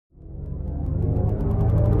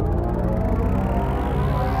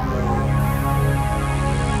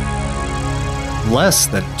less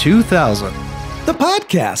than 2,000. The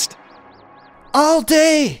podcast. All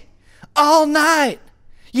day, all night,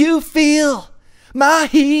 you feel my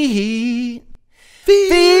heat.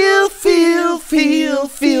 Feel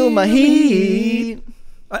my heat.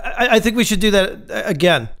 I think we should do that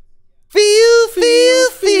again. Feel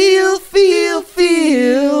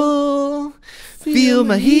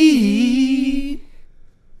my heat.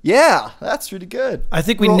 Yeah, that's really good. I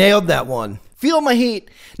think we nailed that one. Feel my heat.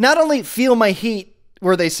 Not only feel my heat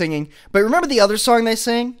were they singing, but remember the other song they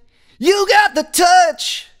sang? You got the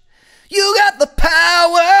touch. You got the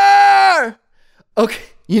power. Okay,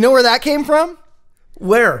 you know where that came from?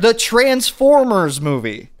 Where? The Transformers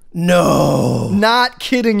movie. No. Not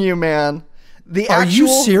kidding you, man. The Are you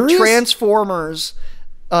actual serious? Transformers,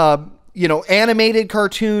 animated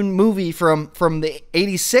cartoon movie from the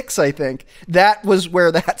 86, I think. That was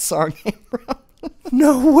where that song came from.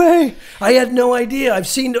 No way. I had no idea. I've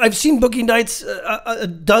seen Boogie Nights a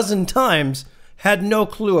dozen times. Had no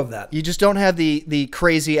clue of that. You just don't have the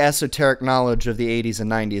crazy esoteric knowledge of the 80s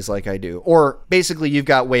and 90s like I do. Or basically you've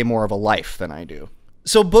got way more of a life than I do.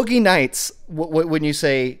 So Boogie Nights, when you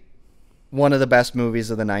say one of the best movies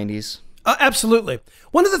of the 90s? Absolutely.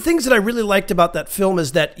 One of the things that I really liked about that film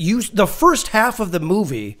is that the first half of the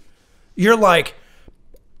movie, you're like,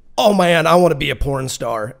 oh man, I want to be a porn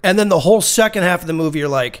star. And then the whole second half of the movie, you're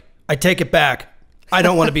like, I take it back. I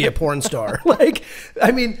don't want to be a porn star.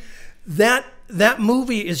 That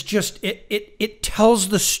movie is just, it tells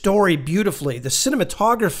the story beautifully. The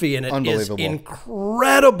cinematography in it is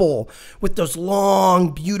incredible, with those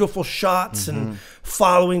long, beautiful shots and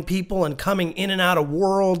following people and coming in and out of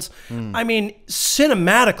worlds. I mean,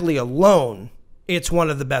 cinematically alone, it's one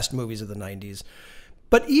of the best movies of the 90s.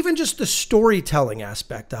 But even just the storytelling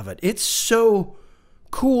aspect of it, it's so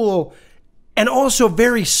cool and also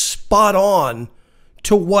very spot on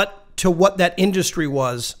to what that industry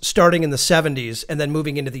was starting in the 70s and then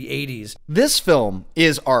moving into the 80s. This film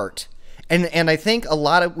is art. And I think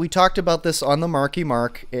we talked about this on the Marky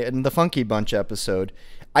Mark in the Funky Bunch episode.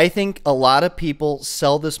 I think a lot of people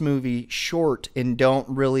sell this movie short and don't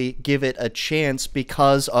really give it a chance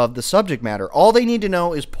because of the subject matter. All they need to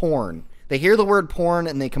know is porn. They hear the word porn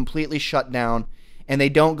and they completely shut down, and they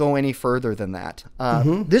don't go any further than that.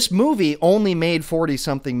 This movie only made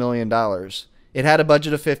 $40-something million. It had a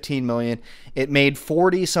budget of $15 million. It made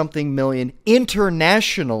 $40-something million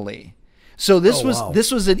internationally. So this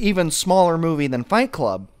was an even smaller movie than Fight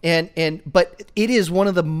Club. But it is one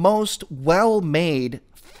of the most well-made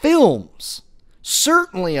films,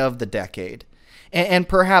 certainly of the decade, and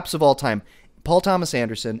perhaps of all time. Paul Thomas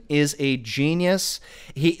Anderson is a genius.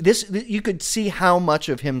 You could see how much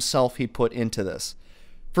of himself he put into this.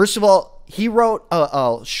 First of all, he wrote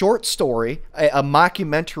a short story, a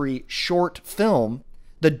mockumentary short film,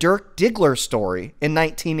 the Dirk Diggler story, in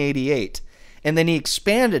 1988. And then he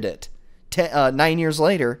expanded it 9 years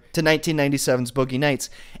later to 1997's Boogie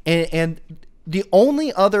Nights. And the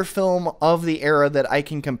only other film of the era that I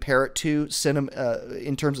can compare it to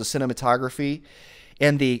in terms of cinematography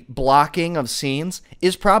and the blocking of scenes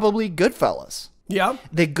is probably Goodfellas. Yeah.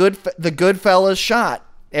 The Goodfellas shot.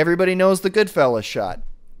 Everybody knows the Goodfellas shot.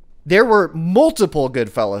 There were multiple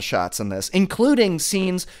Goodfellas shots in this, including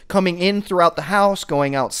scenes coming in throughout the house,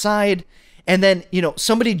 going outside, and then,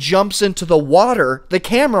 somebody jumps into the water. The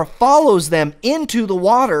camera follows them into the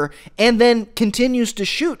water and then continues to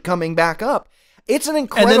shoot coming back up. It's an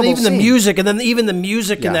incredible And then even scene. the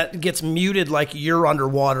music and that gets muted like you're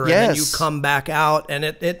underwater, and then you come back out, and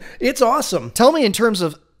it's awesome. Tell me,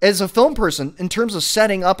 as a film person, in terms of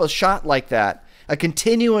setting up a shot like that, a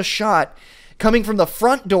continuous shot coming from the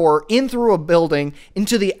front door in through a building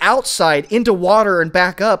into the outside, into water and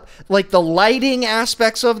back up, like the lighting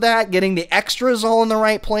aspects of that, getting the extras all in the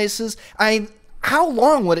right places. How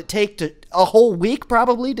long would it take a whole week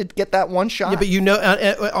probably to get that one shot?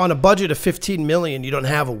 Yeah, but on a budget of $15 million, you don't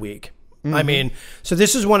have a week. I mean, so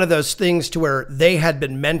this is one of those things to where they had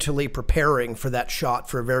been mentally preparing for that shot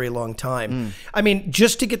for a very long time. I mean,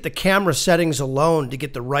 just to get the camera settings alone, to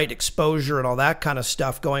get the right exposure and all that kind of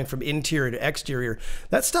stuff going from interior to exterior,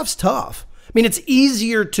 that stuff's tough. I mean, it's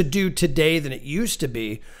easier to do today than it used to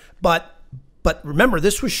be, but remember,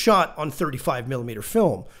 this was shot on 35 millimeter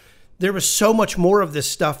film. There was so much more of this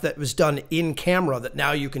stuff that was done in camera that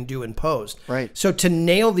now you can do in post. Right. So to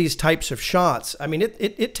nail these types of shots, I mean,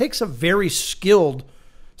 it takes a very skilled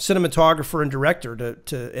cinematographer and director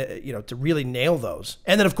to really nail those.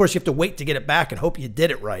 And then of course you have to wait to get it back and hope you did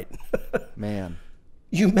it right. Man.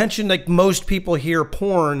 You mentioned like most people hear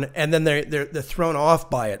porn and then they're thrown off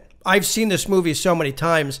by it. I've seen this movie so many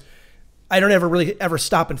times, I don't ever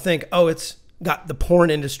stop and think, oh, it's got the porn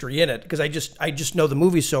industry in it because I just know the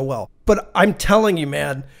movie so well. But I'm telling you,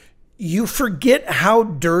 man, you forget how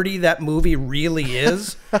dirty that movie really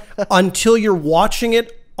is until you're watching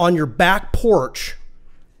it on your back porch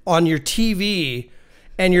on your TV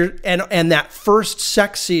and that first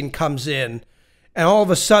sex scene comes in, and all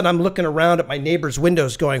of a sudden I'm looking around at my neighbor's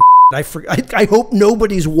windows going, I hope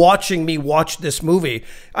nobody's watching me watch this movie.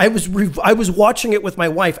 I was watching it with my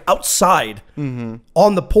wife outside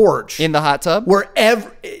on the porch. In the hot tub?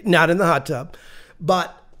 Not in the hot tub,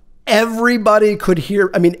 but everybody could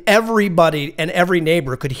hear. I mean, everybody and every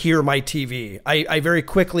neighbor could hear my TV. I very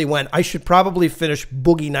quickly went, I should probably finish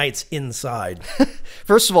Boogie Nights inside.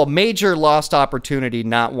 First of all, major lost opportunity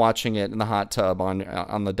not watching it in the hot tub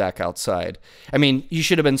on the deck outside. I mean, you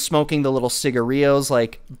should have been smoking the little cigarillos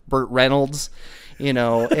like Burt Reynolds, you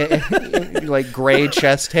know, like gray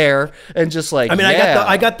chest hair, and just like,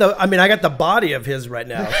 I got the body of his right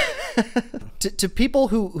now. To people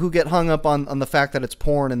who get hung up on the fact that it's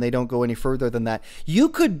porn and they don't go any further than that, you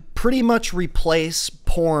could pretty much replace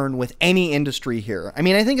porn with any industry here. I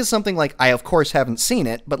mean, I think it's something like, I of course haven't seen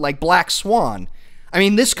it, but like Black Swan. I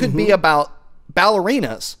mean, this could be about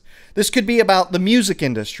ballerinas. This could be about the music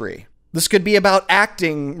industry. This could be about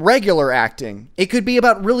acting, regular acting. It could be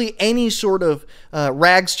about really any sort of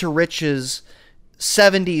rags to riches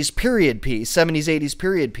 70s period piece, 70s, 80s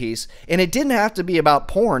period piece. And it didn't have to be about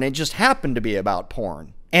porn. It just happened to be about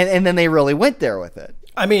porn. And then they really went there with it.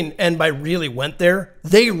 I mean, and by really went there,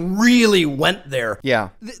 they really went there. Yeah.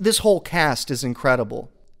 This whole cast is incredible.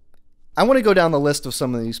 I want to go down the list of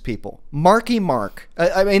some of these people. Marky Mark.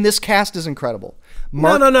 I mean, this cast is incredible.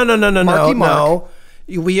 No. Marky Mark.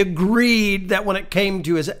 We agreed that when it came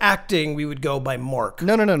to his acting, we would go by Mark.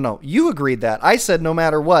 No. You agreed that. I said no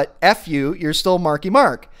matter what, F you, you're still Marky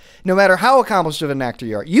Mark. No matter how accomplished of an actor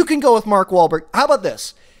you are. You can go with Mark Wahlberg. How about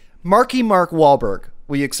this? Marky Mark Wahlberg.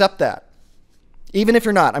 Will you accept that? Even if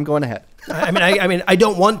you're not, I'm going ahead. I mean, I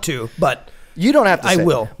don't want to, but... You don't have to say. I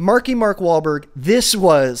will. Marky Mark Wahlberg, this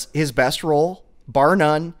was his best role, bar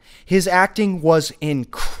none. His acting was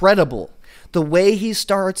incredible. The way he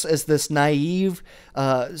starts as this naive,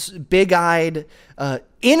 big-eyed,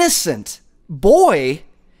 innocent boy,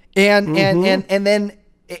 and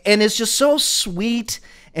it's just so sweet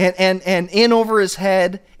and in over his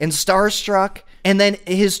head and starstruck, and then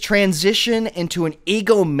his transition into an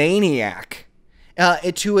egomaniac.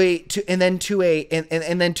 To a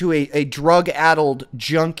drug-addled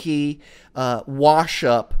junkie wash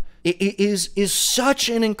up is such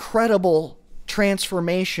an incredible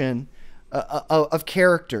transformation of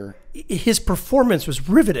character. His performance was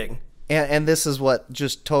riveting, and this is what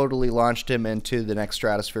just totally launched him into the next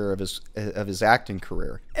stratosphere of his acting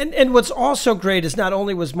career. And what's also great is not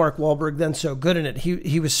only was Mark Wahlberg then so good in it,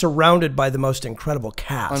 he was surrounded by the most incredible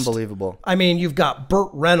cast. Unbelievable. I mean, you've got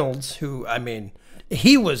Burt Reynolds, who, I mean,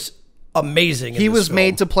 he was amazing. He was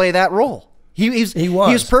made to play that role. He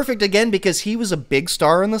was perfect again because he was a big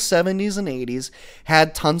star in the 70s and 80s,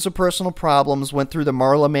 had tons of personal problems, went through the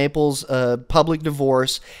Marla Maples public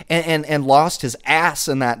divorce, and lost his ass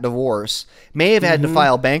in that divorce. May have had to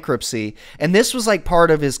file bankruptcy, and this was like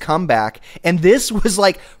part of his comeback, and this was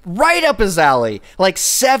like right up his alley, like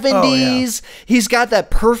 70s. Oh, yeah. He's got that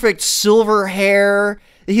perfect silver hair.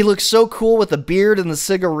 He looks so cool with the beard and the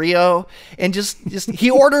cigarillo, and just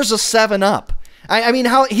he orders a 7-Up. I mean,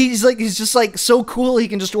 how he's just like so cool he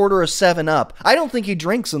can just order a 7-Up. I don't think he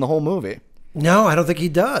drinks in the whole movie. No, I don't think he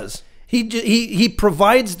does. He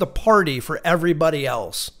provides the party for everybody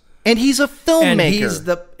else. And he's a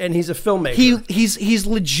filmmaker. And he's a filmmaker. He's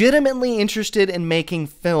legitimately interested in making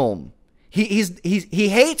film. He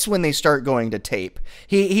hates when they start going to tape.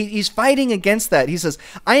 He's fighting against that. He says,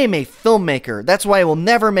 I am a filmmaker. That's why I will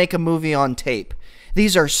never make a movie on tape.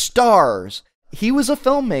 These are stars. He was a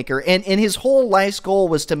filmmaker, and his whole life's goal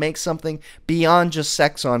was to make something beyond just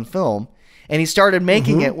sex on film. And he started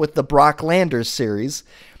making it with the Brock Landers series,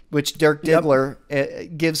 which Dirk Diggler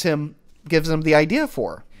gives him the idea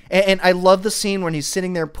for. And I love the scene when he's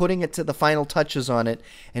sitting there putting it to the final touches on it,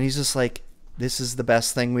 and he's just like, this is the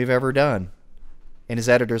best thing we've ever done. And his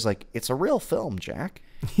editor's like, it's a real film, Jack.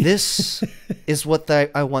 This is what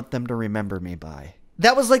I want them to remember me by.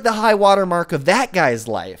 That was like the high watermark of that guy's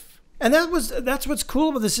life. And that's what's cool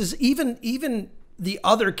about this is even the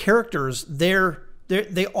other characters,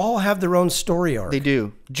 they all have their own story arc. They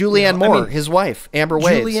do. Julianne Moore, his wife, Amber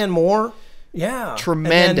Waves. Julianne Moore, yeah,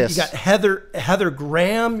 tremendous. And then you got Heather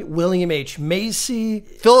Graham, William H. Macy,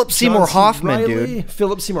 Philip Seymour Hoffman, dude.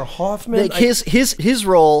 Philip Seymour Hoffman. Like his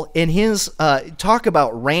role in his talk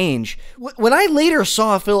about range. When I later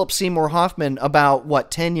saw Philip Seymour Hoffman about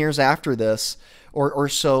 10 years after this, or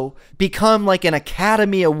so become like an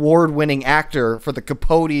Academy Award-winning actor for the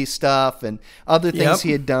Capote stuff and other things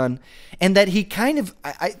he had done. And that he kind of,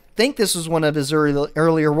 I think this was one of his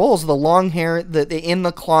earlier roles, the long hair, the in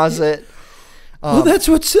the closet. Well, that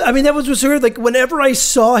was what's weird. Like, whenever I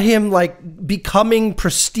saw him like becoming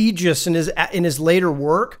prestigious in his later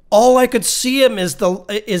work, all I could see him is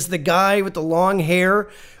the guy with the long hair,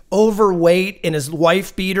 overweight, in his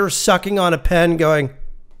wife beater, sucking on a pen, going,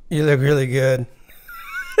 "You look really good."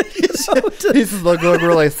 He's looking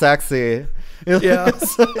really sexy. Yeah.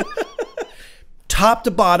 Top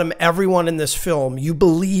to bottom, everyone in this film, you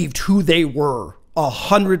believed who they were.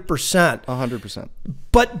 100%. 100%.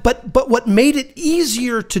 But what made it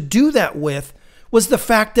easier to do that with was the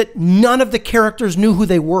fact that none of the characters knew who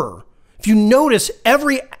they were. If you notice,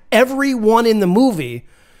 everyone in the movie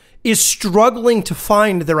is struggling to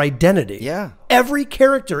find their identity. Yeah. Every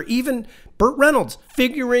character, even Burt Reynolds,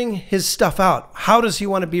 figuring his stuff out. How does he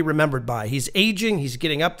want to be remembered by? He's aging. He's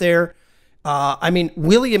getting up there.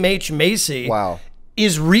 William H. Macy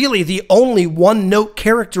is really the only one-note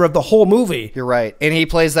character of the whole movie. You're right. And he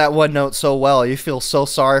plays that one note so well. You feel so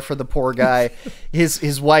sorry for the poor guy.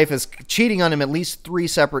 His wife is cheating on him at least 3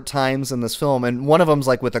 separate times in this film. And one of them's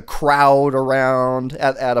like with a crowd around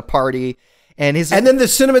at a party. And then the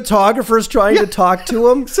cinematographer's trying to talk to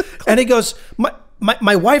him. And he goes,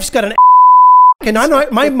 my wife's got an and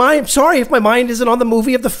I'm sorry if my mind isn't on the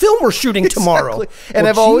movie of the film we're shooting tomorrow. Exactly. And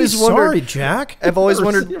I've always wondered, sorry, Jack. I've always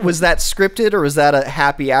wondered, was that scripted or was that a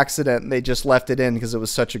happy accident and they just left it in because it was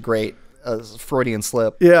such a great Freudian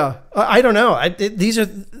slip? Yeah, I don't know.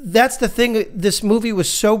 That's the thing. This movie was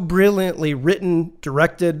so brilliantly written,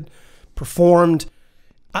 directed, performed.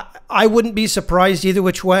 I wouldn't be surprised either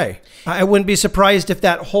which way. I wouldn't be surprised if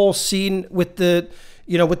that whole scene with the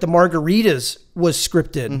margaritas was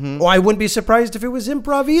scripted. Or I wouldn't be surprised if it was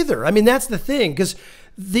improv either. I mean, that's the thing, because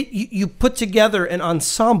you put together an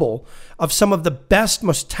ensemble of some of the best,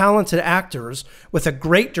 most talented actors with a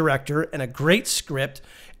great director and a great script,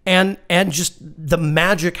 and just the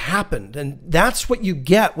magic happened. And that's what you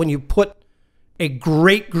get when you put a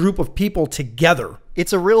great group of people together.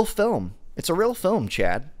 It's a real film. It's a real film,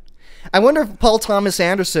 Chad. I wonder if Paul Thomas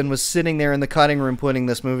Anderson was sitting there in the cutting room putting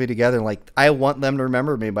this movie together like, I want them to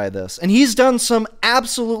remember me by this. And he's done some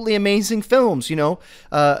absolutely amazing films,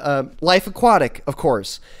 Life Aquatic, of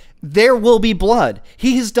course. There Will Be Blood.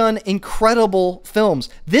 He has done incredible films.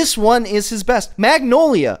 This one is his best.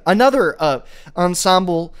 Magnolia, another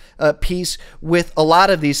ensemble piece with a lot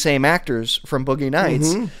of these same actors from Boogie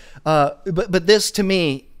Nights. But this, to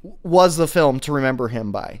me, was the film to remember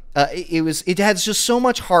him by. It has just so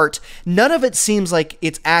much heart. None of it seems like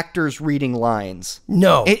it's actors reading lines.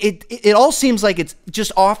 No. It all seems like it's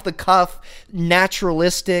just off the cuff,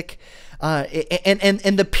 naturalistic.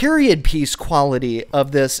 And the period piece quality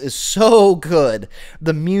of this is so good.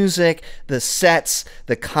 The music, the sets,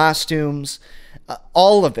 the costumes,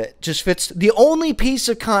 all of it just fits. The only piece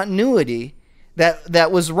of continuity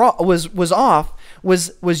that was off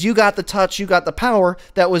was You Got the Touch, You Got the Power,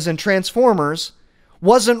 that was in Transformers,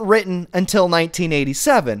 wasn't written until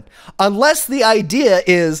 1987. Unless the idea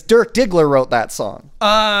is Dirk Diggler wrote that song.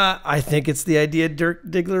 I think it's the idea Dirk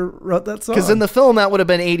Diggler wrote that song. Because in the film, that would have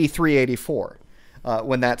been 83, 84.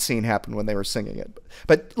 When that scene happened, when they were singing it.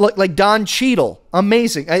 But like Don Cheadle,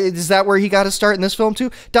 amazing. Is that where he got to start in this film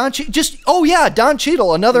too? Don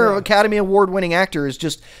Cheadle, another Academy Award winning actor, is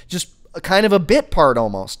just kind of a bit part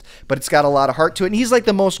almost, but it's got a lot of heart to it. And he's like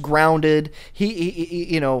the most grounded.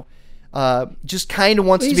 He just kind of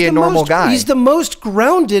wants to be a normal guy. He's the most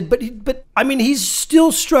grounded, but I mean, he's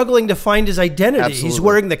still struggling to find his identity. Absolutely. He's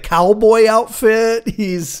wearing the cowboy outfit.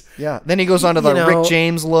 Then he goes on to the Rick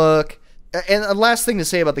James look. And the last thing to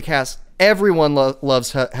say about the cast, everyone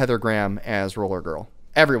loves Heather Graham as Roller Girl.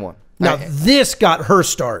 Everyone. Now, this got her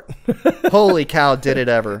start. Holy cow, did it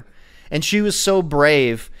ever. And she was so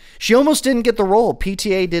brave. She almost didn't get the role.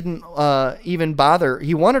 PTA didn't even bother.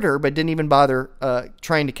 He wanted her, but didn't even bother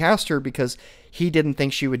trying to cast her because he didn't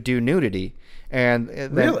think she would do nudity. And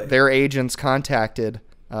then their agents contacted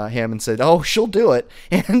him and said, "Oh, she'll do it."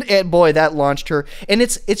 And boy, that launched her. And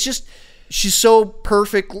it's just, she's so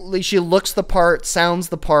perfectly, she looks the part, sounds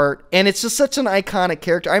the part, and it's just such an iconic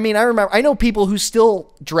character. I mean, I know people who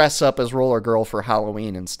still dress up as Roller Girl for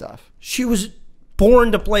Halloween and stuff. She was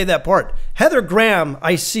born to play that part. Heather Graham,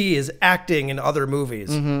 I see, is acting in other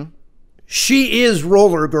movies. She is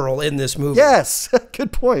Roller Girl in this movie. Yes,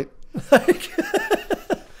 good point.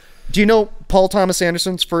 Do you know Paul Thomas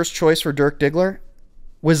Anderson's first choice for Dirk Diggler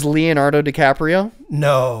was Leonardo DiCaprio?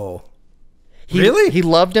 No. Really? He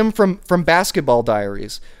loved him from Basketball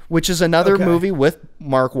Diaries, which is another movie with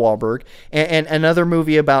Mark Wahlberg, and another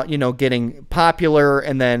movie about, getting popular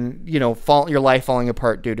and then, your life falling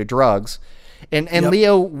apart due to drugs. And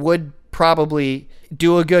Leo would probably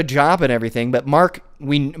do a good job and everything, but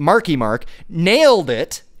Marky Mark nailed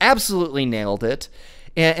it, absolutely nailed it.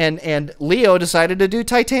 And Leo decided to do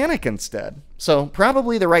Titanic instead. So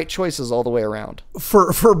probably the right choices all the way around.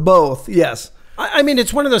 For both, yes. I mean,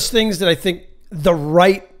 it's one of those things that I think the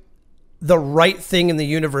right thing in the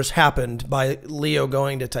universe happened by Leo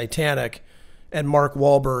going to Titanic and Mark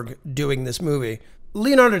Wahlberg doing this movie.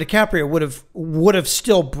 Leonardo DiCaprio would have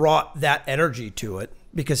still brought that energy to it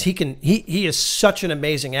because he is such an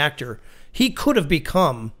amazing actor. He could have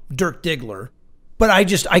become Dirk Diggler, but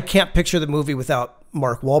I can't picture the movie without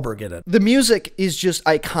Mark Wahlberg in it. The music is just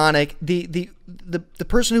iconic. The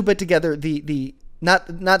person who put together the not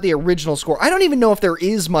the original score. I don't even know if there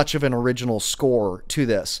is much of an original score to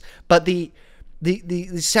this, but the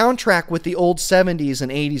soundtrack with the old 70s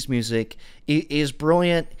and 80s music is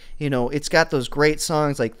brilliant. It's got those great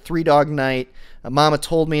songs like Three Dog Night, Mama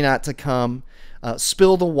Told Me Not to Come,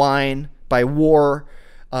 Spill the Wine by War,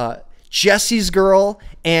 Jesse's Girl,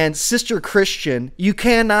 and Sister Christian. You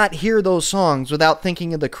cannot hear those songs without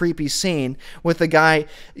thinking of the creepy scene with the guy,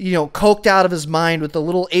 coked out of his mind with the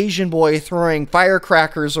little Asian boy throwing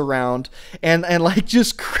firecrackers around and like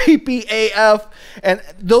just creepy AF. And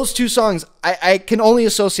those two songs, I can only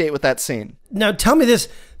associate with that scene. Now tell me this,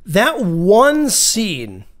 that one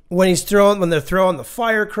scene when they're throwing the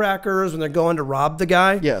firecrackers, when they're going to rob the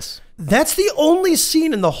guy. Yes. That's the only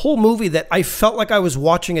scene in the whole movie that I felt like I was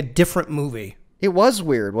watching a different movie. It was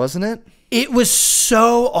weird, wasn't it? It was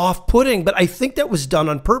so off-putting, but I think that was done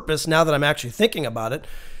on purpose now that I'm actually thinking about it.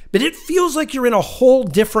 But it feels like you're in a whole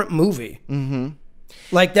different movie. Mm-hmm.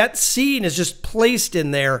 Like that scene is just placed in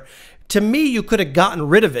there. To me, you could have gotten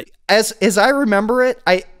rid of it. As I remember it,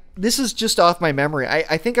 this is just off my memory.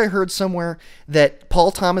 I think I heard somewhere that Paul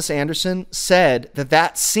Thomas Anderson said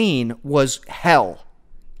that scene was hell.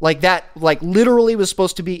 Like literally was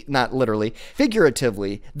supposed to be, not literally,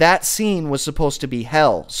 figuratively, that scene was supposed to be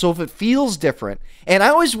hell. So if it feels different, and I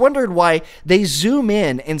always wondered why they zoom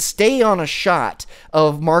in and stay on a shot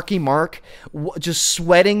of Marky Mark just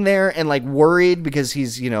sweating there and like worried because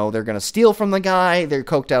he's, they're going to steal from the guy. They're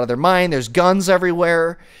coked out of their mind. There's guns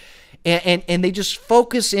everywhere. And they just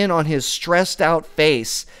focus in on his stressed out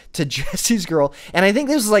face to Jesse's Girl. And I think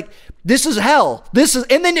this is hell.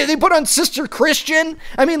 And then they put on Sister Christian.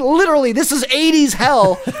 I mean, literally, this is 80s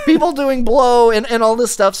hell. People doing blow and all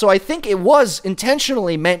this stuff. So I think it was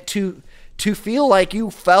intentionally meant to feel like you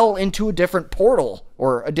fell into a different portal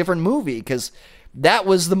or a different movie, because that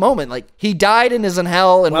was the moment. Like, he died and is in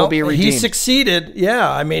hell and will be redeemed. He succeeded. Yeah,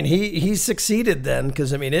 I mean, he succeeded then,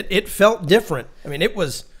 because, I mean, it felt different. I mean, it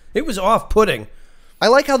was off-putting. I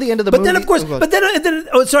like how the end of the movie... But then, of course,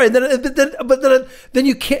 then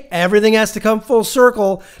you can't... Everything has to come full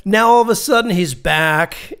circle. Now, all of a sudden, he's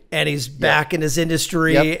back, and he's back in his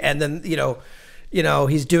industry, and then,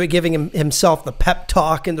 he's giving himself the pep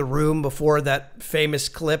talk in the room before that famous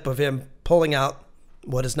clip of him pulling out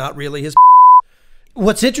what is not really his...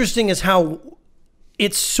 What's interesting is how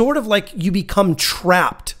it's sort of like you become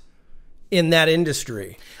trapped in that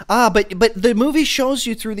industry. But the movie shows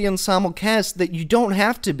you through the ensemble cast that you don't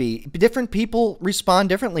have to be. Different people respond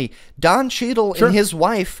differently. Don Cheadle and his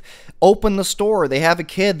wife open the store. They have a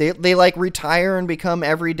kid. They like retire and become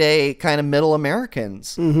everyday kind of middle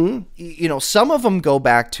Americans. Mm-hmm. Some of them go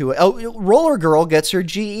back to it. Oh, Roller Girl gets her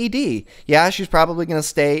GED. Yeah, she's probably going to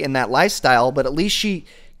stay in that lifestyle, but at least she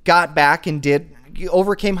got back and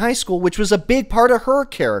overcame high school, which was a big part of her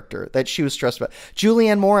character that she was stressed about.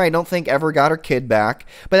 Julianne Moore, I don't think ever got her kid back,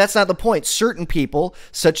 but that's not the point. Certain people,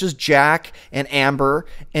 such as Jack and Amber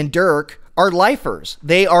and Dirk, are lifers.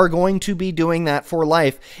 They are going to be doing that for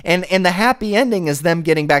life. And the happy ending is them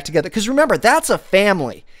getting back together. Because remember, that's a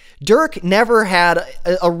family. Dirk never had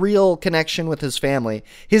a real connection with his family.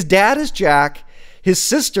 His dad is Jack. His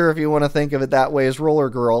sister, if you want to think of it that way, is Roller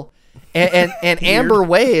Girl. And Amber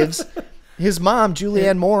Waves... His mom,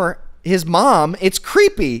 Julianne Moore, it's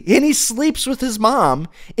creepy. And he sleeps with his mom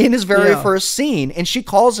in his very first scene. And she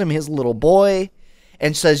calls him his little boy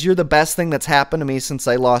and says, "You're the best thing that's happened to me since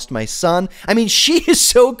I lost my son." I mean, she is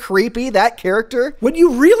so creepy, that character. When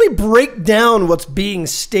you really break down what's being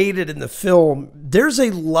stated in the film, there's a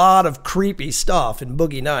lot of creepy stuff in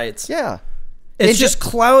Boogie Nights. Yeah. It's just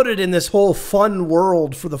clouded in this whole fun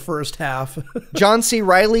world for the first half. John C.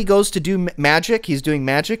 Reilly goes to do magic. He's doing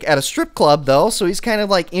magic at a strip club, though, so he's kind of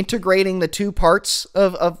like integrating the two parts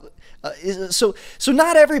of So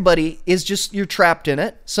not everybody is just, you're trapped in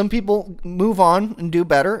it. Some people move on and do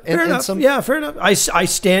better. Fair enough. Fair enough. I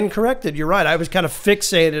stand corrected. You're right. I was kind of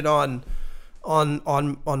fixated on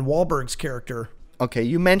Wahlberg's character. Okay,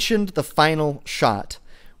 you mentioned the final shot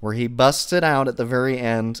where he busts it out at the very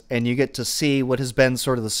end, and you get to see what has been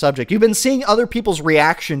sort of the subject. You've been seeing other people's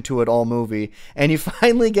reaction to it all movie, and you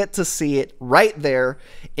finally get to see it right there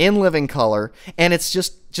in living color, and it's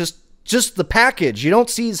just the package. You don't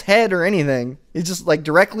see his head or anything. It's just like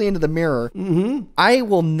directly into the mirror. Mm-hmm. I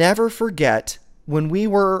will never forget when we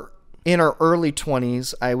were in our early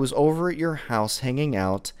 20s, I was over at your house hanging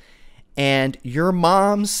out, and your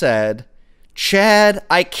mom said, "Chad,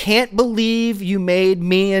 I can't believe you made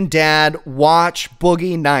me and Dad watch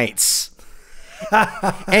Boogie Nights."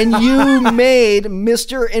 And you made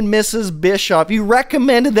Mr. and Mrs. Bishoff. You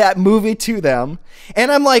recommended that movie to them.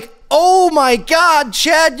 And I'm like, oh my God,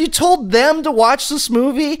 Chad, you told them to watch this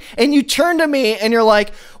movie? And you turn to me and you're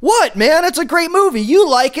like, what, man? It's a great movie. You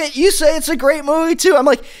like it. You say it's a great movie too. I'm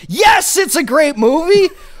like, yes, it's a great movie.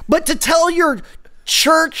 But to tell your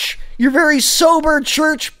church, your very sober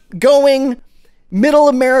church going, middle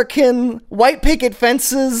American, white picket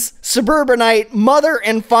fences, suburbanite mother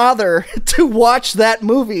and father to watch that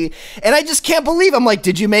movie. And I just can't believe, I'm like,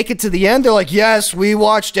 did you make it to the end? They're like, yes, we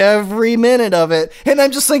watched every minute of it. And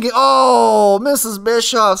I'm just thinking, oh, Mrs.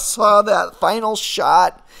 Bischoff saw that final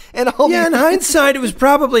shot. And yeah, in hindsight, it was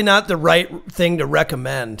probably not the right thing to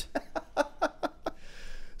recommend.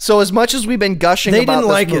 So as much as we've been gushing about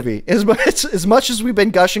this movie, as much as we've been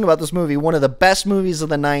gushing about this movie, one of the best movies of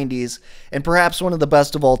the 90s, and perhaps one of the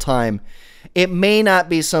best of all time, it may not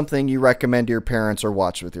be something you recommend to your parents or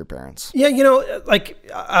watch with your parents. Yeah, you know, like,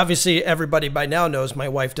 obviously everybody by now knows my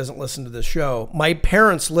wife doesn't listen to the show. My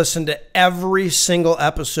parents listen to every single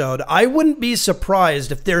episode. I wouldn't be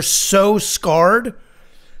surprised if they're so scarred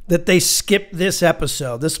that they skip this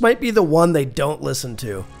episode. This might be the one they don't listen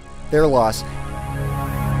to. Their loss.